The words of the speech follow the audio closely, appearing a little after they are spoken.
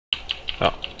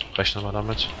Ja, rechnen wir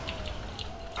damit.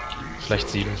 Vielleicht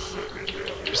 7.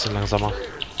 Bisschen langsamer.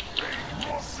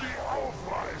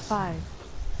 5,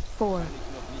 4,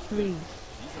 3,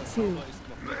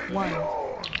 2, 1.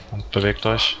 Und bewegt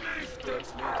euch.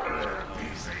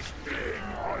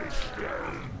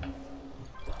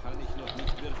 Kann ich noch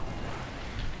nicht wirken.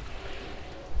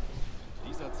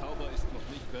 Dieser Zauber ist noch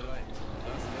nicht bereit.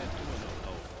 Das lädt immer noch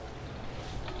auf.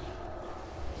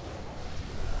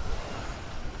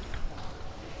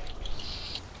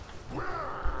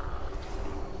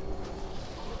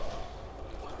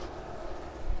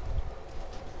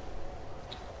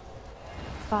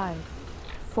 Five,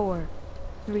 4,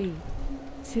 3,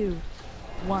 2, 1.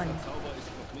 Der Zauber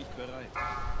ist noch nicht bereit.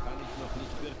 Kann ich noch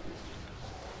nicht wirken.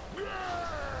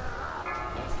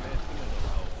 Das lädt immer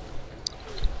noch auf.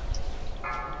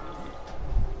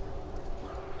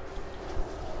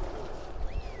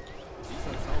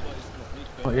 Dieser Zauber ist noch nicht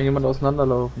Mal bereit. irgendjemand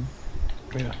auseinanderlaufen.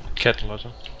 Ja. Ketten, Leute.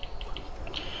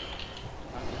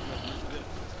 Kann ich noch nicht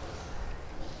wirken.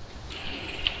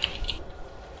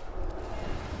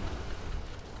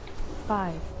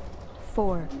 5,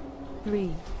 4, 3,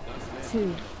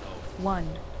 2, 1.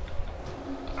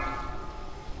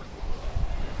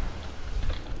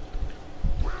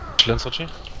 Schlenzochi?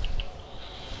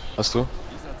 Hast du?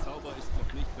 Dieser Zauber ist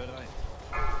noch nicht bereit.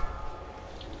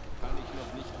 Kann ich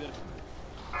noch nicht wirken.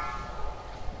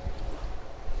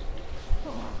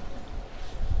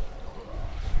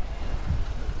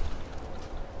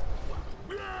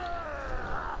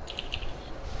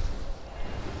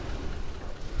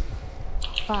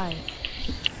 Five,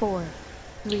 4,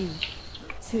 3,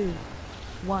 2,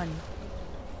 1.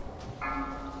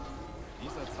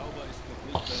 Dieser Zauber ist noch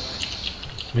nicht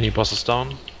bereit. Miniboss ist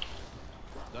down.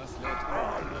 Das lädt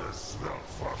immer noch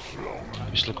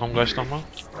auf. Wichtel kommen gleich nochmal.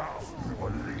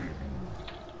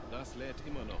 Das lädt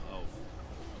immer noch auf.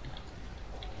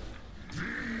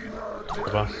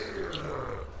 Aber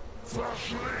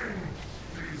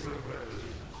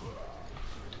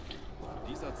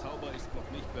Dieser Zauber ist noch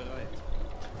nicht bereit.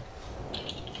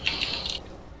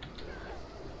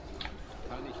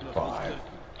 Kann ich noch nicht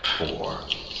wirken. 4,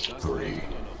 Das 3, lädt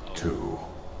immer noch auf.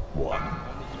 2, 1.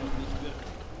 Kann ich noch nicht wirken.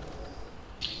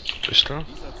 Wichtel.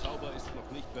 Dieser Zauber ist noch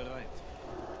nicht bereit.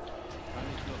 Kann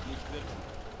ich noch nicht wirken.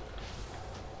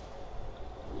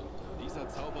 Dieser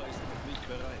Zauber ist noch nicht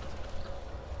bereit.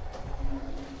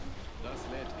 Das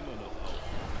lädt immer noch auf.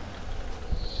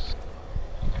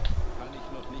 Kann ich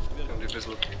noch nicht wirken. Ein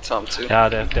bisschen Zahnzähne. Ja,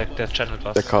 der channelt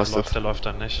was. Der castet. Der läuft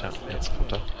dann nicht. Ja, jetzt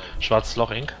kommt er. Schwarzes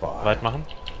Loch Ink. Weit machen.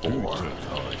 4, 3,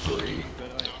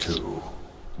 2,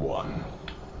 1.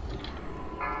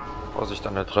 Vorsicht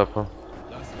an der Treppe.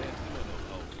 Das lädt immer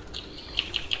noch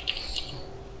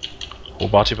auf. Oh,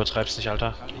 Bart, übertreib's nicht,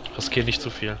 Alter. Riskier nicht zu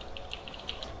viel.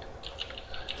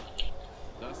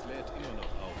 Das lädt immer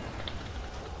noch auf.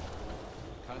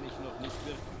 Kann ich noch nicht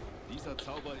wirken. Dieser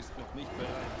Zauber ist noch nicht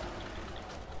bereit.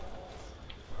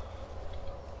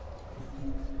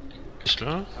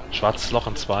 Wichtel. Schwarzes Loch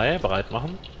in 2. Bereit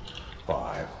machen.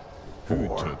 5,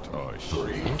 4,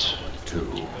 3, Und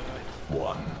 2,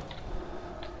 1.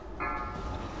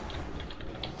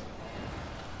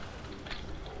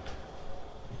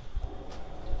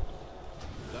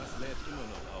 Das lädt immer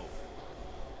noch auf.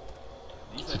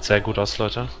 Dieser sieht sehr gut aus,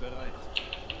 Leute. ist bereit.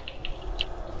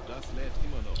 Das lädt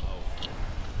immer noch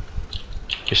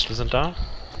auf. Wichtel sind da.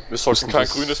 Wir sollten Müssen kein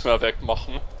das- grünes mehr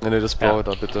wegmachen. Ne, das blaue Ja.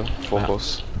 da bitte, vorm Ja.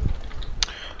 Boss.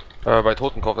 Bei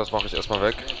Totenkopf, das mache ich erstmal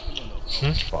weg.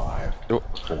 5, Jo.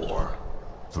 4,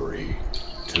 3,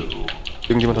 2.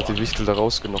 Irgendjemand hat die Wichtel da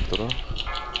rausgenockt, oder?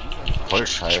 Voll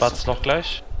scheiße. Schwarzes Loch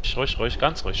gleich. Ruhig, ruhig,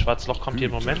 ganz ruhig. Schwarzes Loch kommt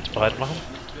jeden Moment. Bereit machen.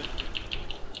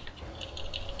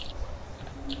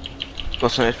 Du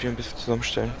musst dein HP ein bisschen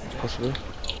zusammenstellen. Possible.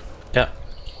 Ja.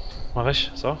 Mach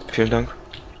ich. So. Vielen Dank.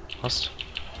 Passt.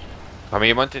 Haben wir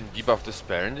jemand den Debuff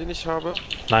dispellen, den ich habe?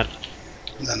 Nein.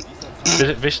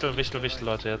 Wichtel,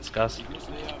 Leute, jetzt Gas.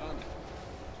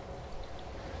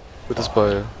 Wird das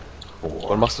bei...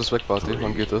 Wann machst du es weg, Barty?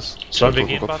 Wann geht das? Sollen wir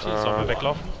gehen, Totenkopf? Barty? Sollen wir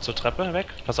weglaufen? Zur Treppe weg?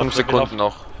 Pass auf, 5 wir Sekunden laufen.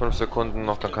 noch. 5 Sekunden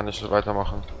noch, dann kann ich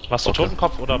weitermachen. Machst du Okay.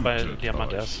 Totenkopf oder bei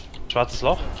Diamant erst? Schwarzes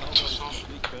Loch?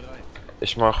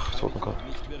 Ich mach Totenkopf.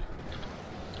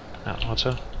 Ja,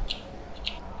 warte.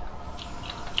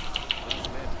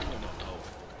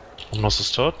 Umnos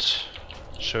ist tot.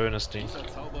 Schönes Ding.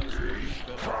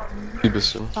 Ein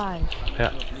bisschen. 5,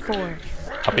 Ja. 4,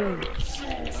 Hab ich.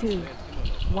 3, 2,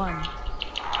 1.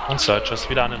 Und Search ist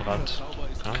wieder an den Rand.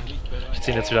 Ja. Ich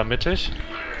zieh ihn jetzt wieder mittig.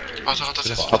 Warte, das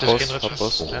ist Hab Mittig was, gehen, hab Richard.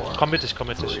 was. Ja. Komm mittig, komm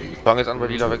mittig. Ich fange jetzt an, bei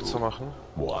Lila wegzumachen.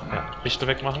 Ja. Wichtel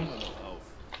wegmachen.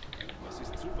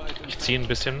 Ich zieh ein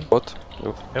bisschen. Bot.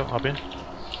 Jo, hab ihn.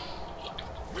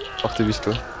 Mach die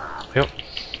Wichtel. Jo.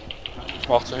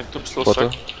 Mach zu hinten, bis los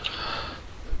Warte. weg.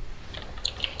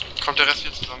 Kommt der Rest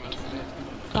hier zusammen mit.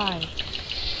 5,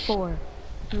 4,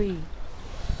 3,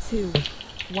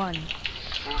 2, 1.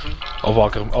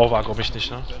 Overagro ich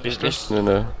nicht, ne? Ich nicht. Nee,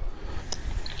 nee.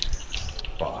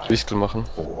 Wichtel machen.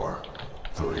 4,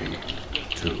 3,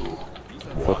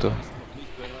 2, Warte.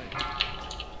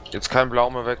 Jetzt kein Blau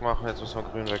mehr wegmachen, jetzt müssen wir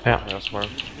grün wegmachen erstmal.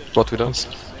 Bot wieder.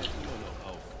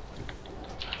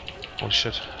 Oh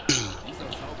shit.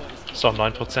 So,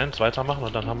 9%, weitermachen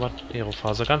und dann haben wir die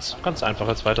Hero-Phase. Ganz einfach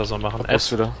jetzt weiter so machen.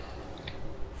 Boss wieder.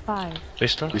 5,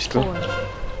 Wichtel. Wichtel.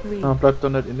 4, 3, Ah, bleib doch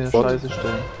nicht in der Bot. Scheiße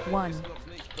stehen. 1.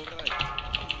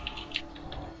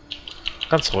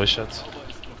 Ganz ruhig jetzt.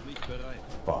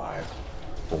 5,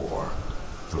 4,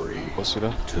 3, Boss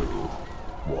wieder. 2, 1.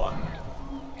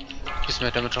 Bisschen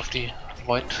mehr Damage auf die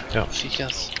Void Ja.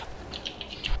 Viechers.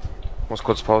 Muss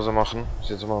kurz Pause machen. Ist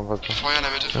jetzt mal weiter. Feuer in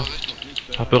der Mitte, Vorsicht.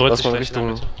 Berührt Lass sich mal gleich in der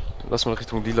Richtung. Lass mal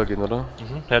Richtung Lila gehen, oder?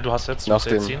 Mitte. Ja, du hast jetzt. Nach musst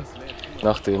jetzt den- ziehen.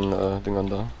 Nach den Dingern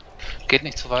da. Geht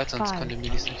nicht zu weit, sonst Five. können die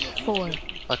Milis nicht 4,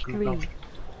 weit genug 3, laufen.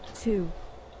 2,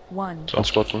 1.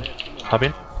 Anspotten. Hab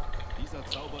ihn. Dieser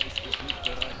Zauber ist noch nicht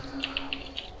bereit.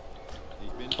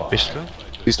 Ich bin Wichtel.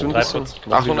 Siehst du ihn? 3%.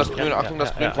 Achtung, das Grün, Ja, Achtung, das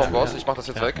ja, Grün ja, vom ja, Boss. ja. Ich mach das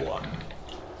jetzt Ja. weg. kann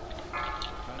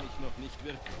ich noch nicht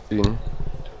wirken. Ihn.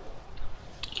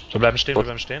 Wir bleiben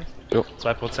stehen, Jo.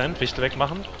 2%, Wichtel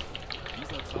wegmachen.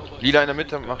 Lila in der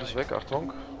Mitte mache ich weg,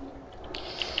 Achtung.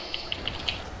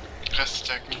 Rest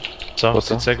stacken. So, Warte.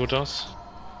 sieht sehr gut aus.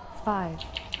 5,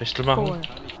 Wichtel 4, machen.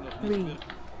 3,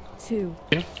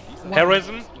 2,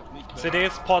 Heroism,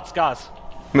 CDs, Ports, Gas.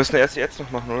 Müssen erst jetzt noch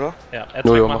machen, oder? Ja, Ads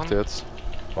Jojo wegmachen. macht er jetzt.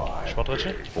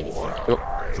 Sportritche. Jo.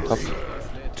 Hab.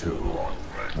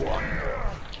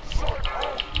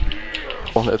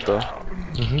 Auch ein Ad da.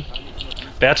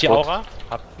 Berti Bot. Aura.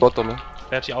 Bot da, ne?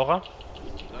 Berti Aura.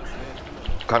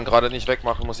 Kann gerade nicht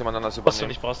wegmachen, muss jemand anders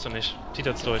übernehmen. Brauchst du nicht. Zieht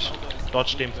jetzt durch. Dort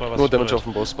stehen vorher was. Nur Damage berührt. auf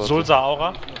dem Boss. warte. Sulsa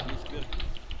Aura.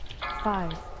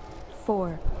 5,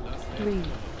 4,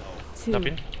 3, Hab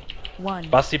ihn. 2,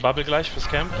 1. Basti Bubble gleich fürs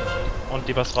Camp. Und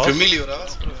die was raus. Für Milli oder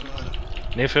was? Oder für eine?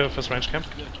 Nee, fürs Range Camp.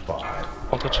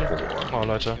 Sportritche. Oh,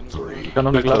 Leute. Ich kann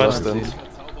noch eine Klasse Restant. einziehen.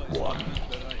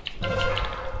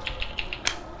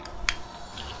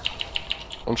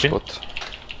 Und Spot.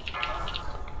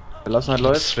 Gelassenheit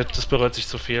läuft. Das berührt sich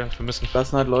zu viel. Wir müssen.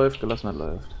 Gelassenheit läuft, Gelassenheit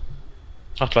läuft.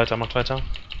 Macht weiter, macht weiter.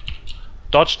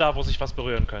 Dodge da, wo sich was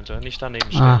berühren könnte. Nicht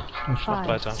daneben stehen. Macht 5,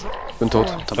 weiter. Bin tot.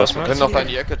 Personal. Wir können noch da in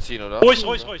die Ecke ziehen, oder? Ruhig.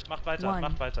 Macht weiter, One.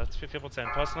 macht weiter.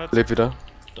 4%. Personal. Lebt wieder.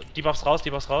 Die Buffs raus.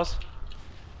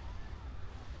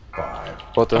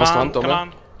 Bot, hast du Hand, come Domme?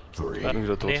 on. Bin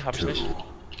wieder tot. Nee, hab ich nicht.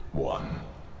 1.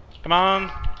 Come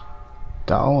on.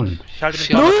 Down. Ich halte mich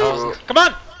 400.000. Come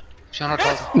on!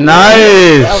 400.000.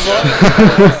 Nice!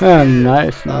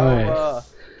 Nice, nice.